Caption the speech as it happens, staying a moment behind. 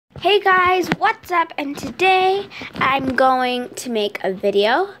Hey guys, what's up? And today I'm going to make a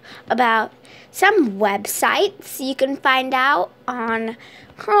video about some websites you can find out on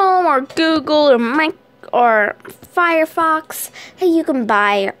Chrome or Google or Firefox that you can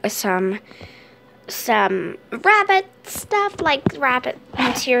buy some rabbit stuff, like rabbit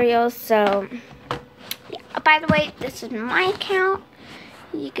materials. So yeah. By the way, this is my account.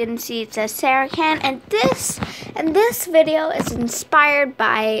 You can see it says Sarah Can, and this video is inspired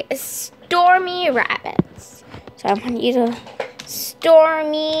by Stormy Rabbits. So I'm going to use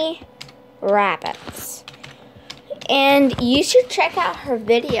Stormy Rabbits. And you should check out her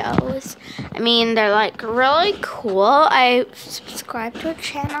videos. I mean, they're like really cool. I subscribe to her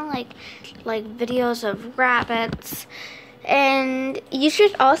channel, like videos of rabbits. And you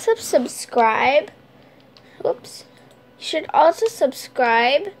should also subscribe. Oops. You should also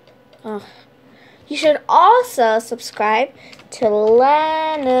subscribe. You should also subscribe to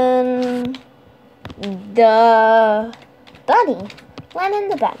Lennon the Bunny.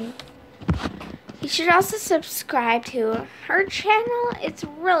 You should also subscribe to her channel. It's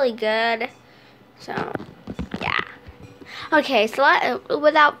really good. So, yeah. Okay, so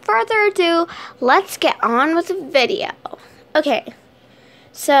without further ado, let's get on with the video. Okay,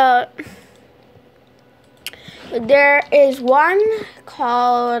 so there is one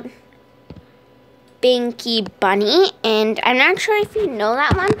called Binky Bunny, and I'm not sure if you know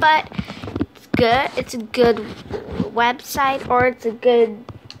that one, but it's good. It's a good website, or it's a good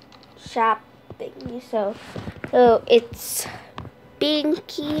shop thingy. So it's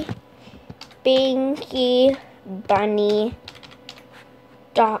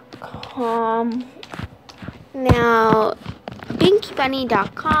BinkyBunny.com. Now,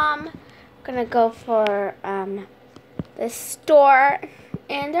 BinkyBunny.com. Gonna go for the store,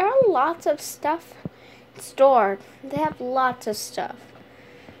 and there are lots of stuff stored. They have lots of stuff.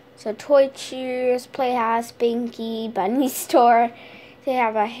 So Toy Cheers, Playhouse, Binky Bunny store. They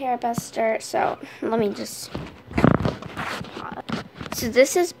have a hairbuster. So let me just. So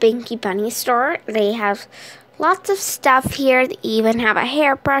this is Binky Bunny store. They have lots of stuff here. They even have a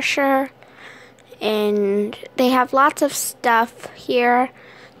hairbrusher, and they have lots of stuff here.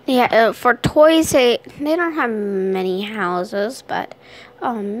 Yeah, for toys, they don't have many houses, but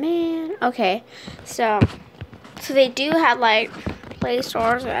oh man, okay. So they do have like play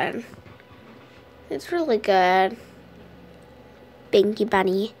stores, and it's really good. Binky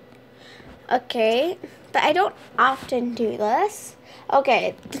Bunny. Okay, but I don't often do this.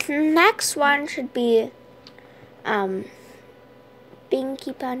 Okay, the next one should be Binky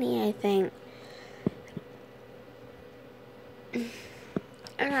Bunny, I think.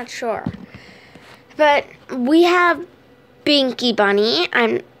 I'm not sure, but we have Binky Bunny.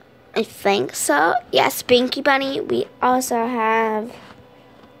 I think so. Yes, Binky Bunny. We also have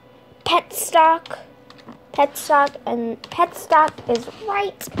Petstock, and Petstock is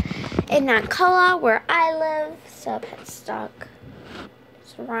right in Nacola where I live. So Petstock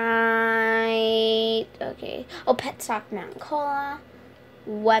is right. Okay. Oh, Petstock Nacola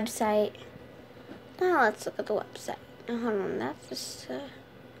website. Now let's look at the website. Hold on, that's just.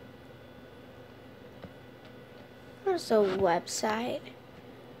 There's a website.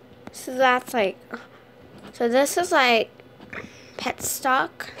 So that's like, so this is like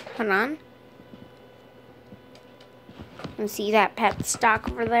Petstock. Hold on. You can see that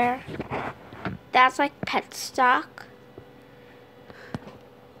Petstock over there. That's like Petstock.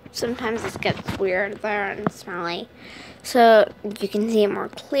 Sometimes this gets weird there and smelly. So you can see it more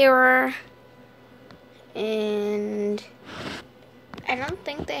clearer. And I don't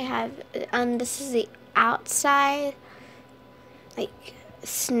think they have, this is the outside, like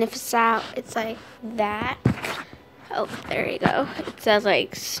sniffs out. It's like that. Oh, there you go. It says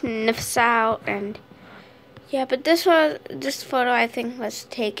like sniffs out, and yeah. But this photo I think was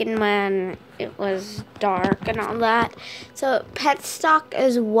taken when it was dark and all that. So Petstock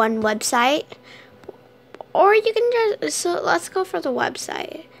is one website, or you can just. So let's go for the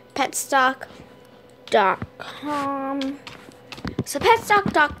website. Petstock.com. So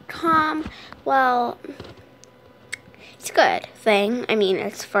Petstock.com, well, it's a good thing. I mean,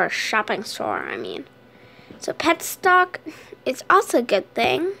 it's for a shopping store, I mean. So Petstock is also a good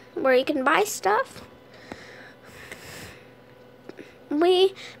thing where you can buy stuff.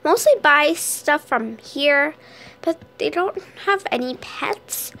 We mostly buy stuff from here, but they don't have any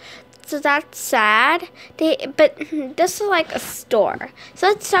pets. So that's sad. But this is like a store. So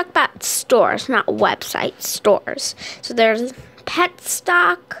let's talk about stores, not website stores. So there's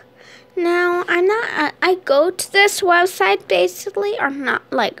Petstock. Now, I go to this website basically, or not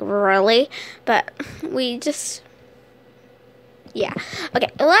like really, but we just Yeah. Okay,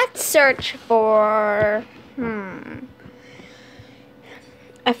 let's search for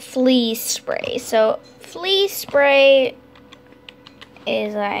a flea spray. So flea spray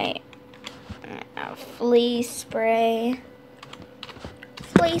is like a flea spray,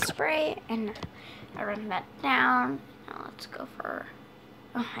 and I run that down. Now let's go for,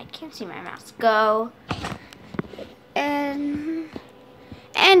 oh, I can't see my mouse. Go. And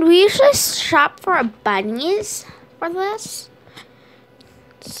we usually shop for a bunnies for this.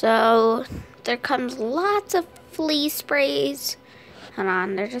 So there comes lots of flea sprays. Hold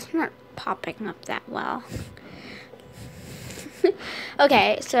on, they're just not popping up that well.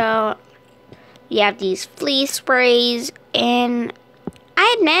 Okay, so we have these flea sprays, and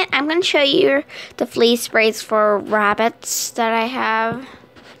I admit I'm going to show you the flea sprays for rabbits that I have.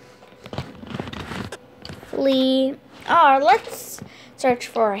 Let's search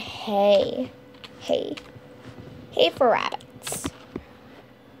for hay. Hay for rabbits.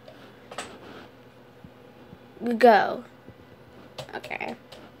 Go. Okay.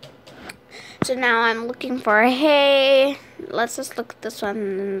 So now I'm looking for hay. Let's just look at this one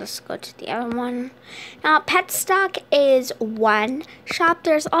and then let's go to the other one. Now, Pet Stock is one shop.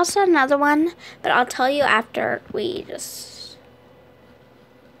 There's also another one, but I'll tell you after we just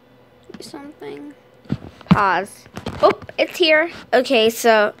do something. Pause. Oh, it's here. Okay,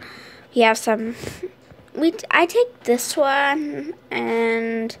 so we have some. I take this one,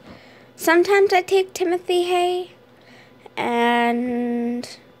 and sometimes I take Timothy hay,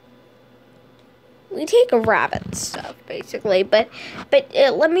 and we take a rabbit stuff basically. But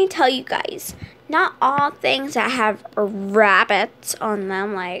let me tell you guys, not all things that have rabbits on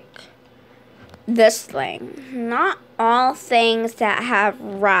them, like this thing. Not all things that have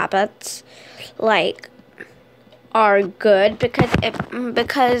rabbits, like, are good because it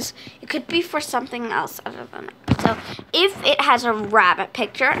could be for something else other than that. So if it has a rabbit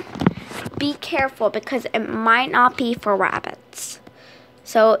picture, be careful because it might not be for rabbits.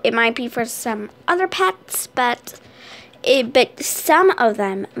 So it might be for some other pets, but some of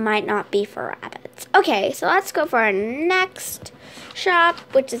them might not be for rabbits. Okay, so let's go for our next shop,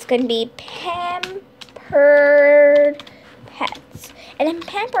 which is going to be Pampered Petz. And in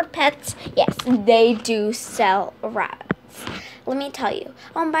Pampered Petz, yes, they do sell rabbits. Let me tell you.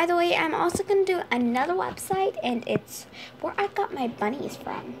 By the way, I'm also going to do another website, and it's where I got my bunnies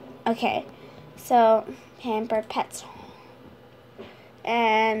from. Okay, so Pampered Petz.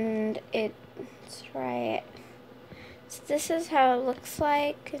 And let's try it. So this is how it looks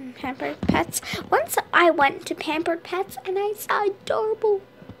like in Pampered Petz. Once I went to Pampered Petz and I saw adorable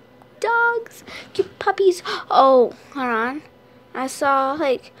dogs, cute puppies. Oh, hold on. I saw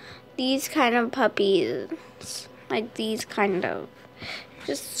like these kind of puppies. Like these kind of.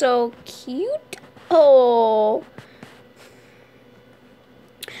 Just so cute. Oh.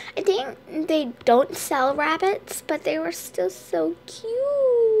 I think they don't sell rabbits, but they were still so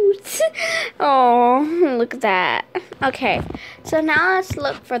cute. Oh, look at that. Okay, so now let's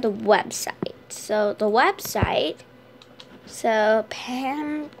look for the website. So the website, so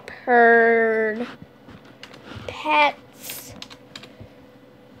Pampered Pets.com.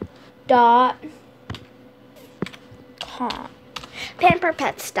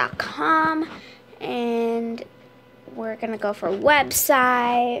 Pamperedpets.com, and we're gonna go for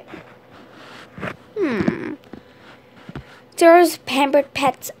website. There's Pampered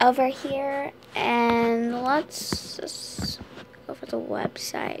Petz over here, and let's just go for the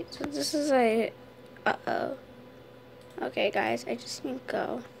website. So this is a okay, guys, I just need to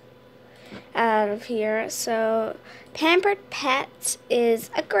go out of here. So Pampered Petz is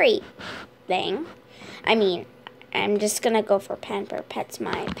a great thing. I mean, I'm just gonna go for Pampered Petz,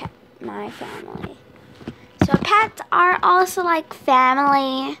 my family. So pets are also like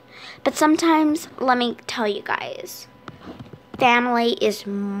family, but sometimes, let me tell you guys, family is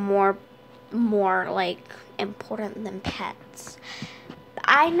more like important than pets.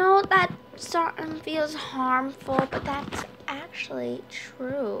 I know that something feels harmful, but that's actually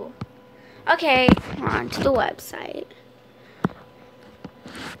true. Okay, on to the website.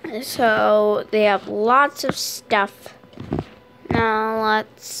 So they have lots of stuff. Now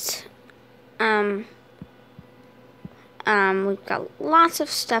let's we've got lots of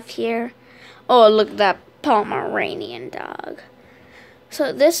stuff here. Oh, look at that Pomeranian dog.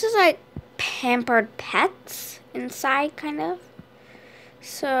 So this is like Pampered Petz inside, kind of.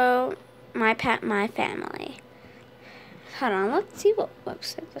 So my pet, my family. Hold on, let's see what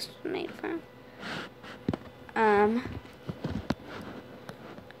website this was made from.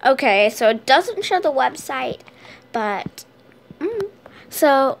 Okay, so it doesn't show the website, but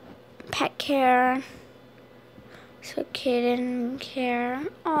so pet care. So kid didn't care.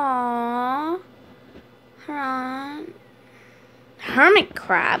 Aww. Hold on. Hermit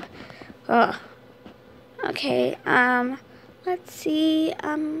crab. Ugh. Okay, let's see,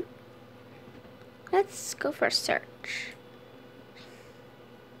 let's go for a search.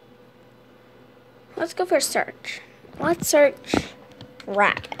 Let's go for a search. Let's search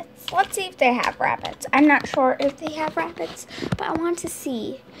rabbits. Let's see if they have rabbits. I'm not sure if they have rabbits, but I want to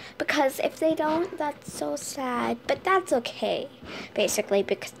see. Because if they don't, that's so sad. But that's okay, basically,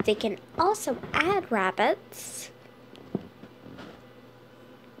 because they can also add rabbits.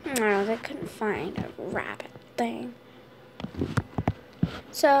 No, they couldn't find a rabbit thing.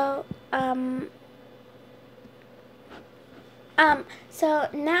 So, so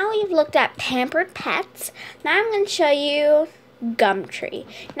now we've looked at Pampered Petz. Now I'm going to show you Gumtree.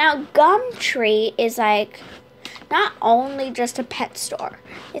 Now, Gumtree is like not only just a pet store.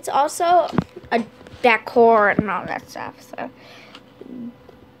 It's also a decor and all that stuff. So,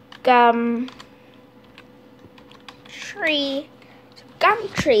 Gumtree.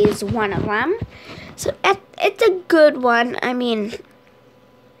 Gumtree is one of them. So it's a good one. I mean,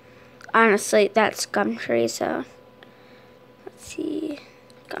 honestly, that's Gumtree. So let's see,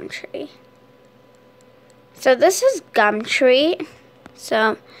 Gumtree. So this is Gumtree.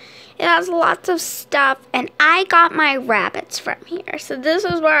 So it has lots of stuff, and I got my rabbits from here. So this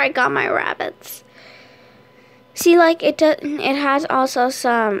is where I got my rabbits. See, like, it has also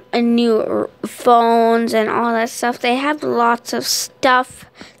some new phones and all that stuff. They have lots of stuff.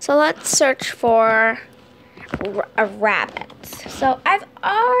 So let's search for a rabbits. So I've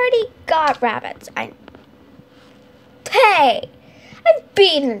already got rabbits. Hey! I've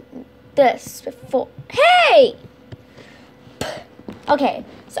beaten this before. Hey! Okay,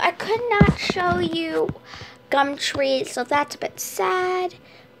 so I could not show you Gumtree, so that's a bit sad.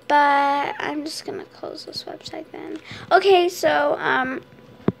 But I'm just going to close this website then. Okay, so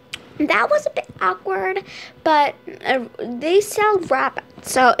that was a bit awkward, but they sell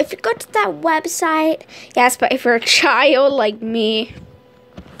rabbits. So if you go to that website, yes, but if you're a child like me,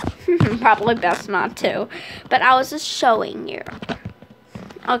 probably best not to. But I was just showing you.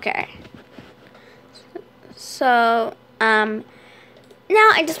 Okay. So, now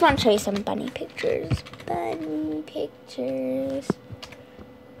I just want to show you some bunny pictures. Bunny pictures.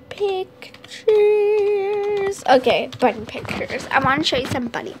 Okay, bunny pictures. I want to show you some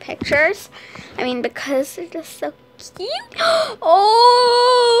bunny pictures. I mean, because they're just so cute.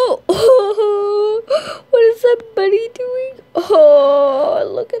 Oh, what is that bunny doing? Oh,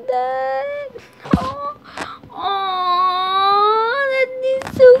 look at that. Oh, that is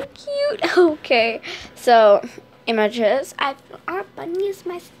so cute. Okay, so images. Our bunnies,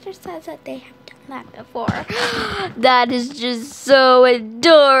 my sister says that they have that before. That is just so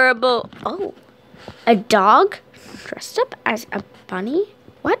adorable. Oh, a dog dressed up as a bunny?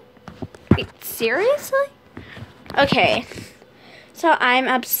 What? Wait, seriously? Okay, so I'm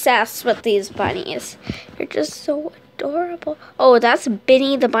obsessed with these bunnies. They're just so adorable. Oh, that's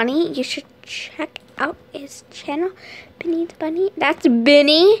Binny the bunny. You should check out his channel. Binny the bunny. That's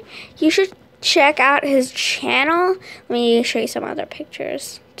Binny. You should check out his channel. Let me show you some other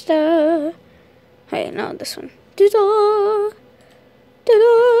pictures. Ta-da. Wait, no, this one. Da-da,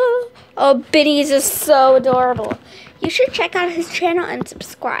 da-da. Oh, Binny's is so adorable. You should check out his channel and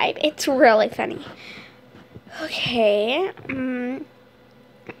subscribe. It's really funny. Okay.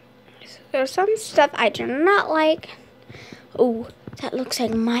 There's some stuff I do not like. Oh, that looks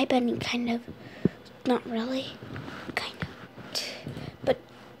like my bunny, kind of. Not really. Kind of. But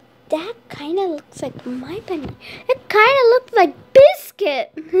that kind of looks like my bunny. It kind of looks like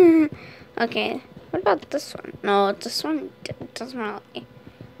Biscuit. Okay. What about this one? No, this one doesn't really.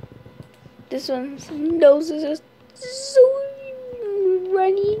 This one's nose is just so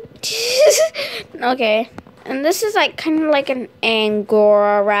runny. Okay. And this is like kind of like an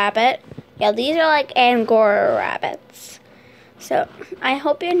Angora rabbit. Yeah, these are like Angora rabbits. So, I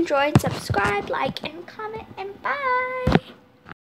hope you enjoyed. Subscribe, like, and comment, and bye.